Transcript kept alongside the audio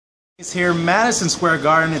It's here, Madison Square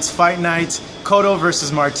Garden. It's fight night, Cotto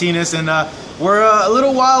versus Martinez, and we're a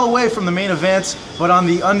little while away from the main event, but on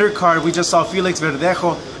the undercard, we just saw Felix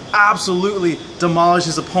Verdejo absolutely demolish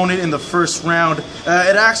his opponent in the first round.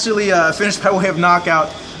 It actually finished by way of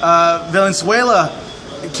knockout. Valenzuela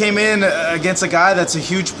came in against a guy that's a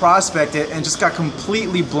huge prospect and just got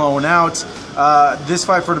completely blown out. This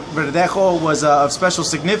fight for Verdejo was of special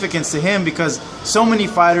significance to him because so many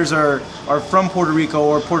fighters are from Puerto Rico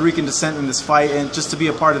or Puerto Rican descent in this fight, and just to be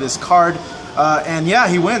a part of this card. And yeah,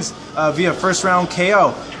 he wins via first round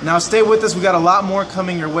KO. Now stay with us, we got a lot more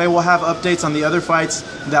coming your way. We'll have updates on the other fights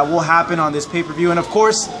that will happen on this pay-per-view, and of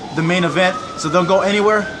course the main event, so don't go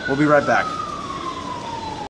anywhere. We'll be right back.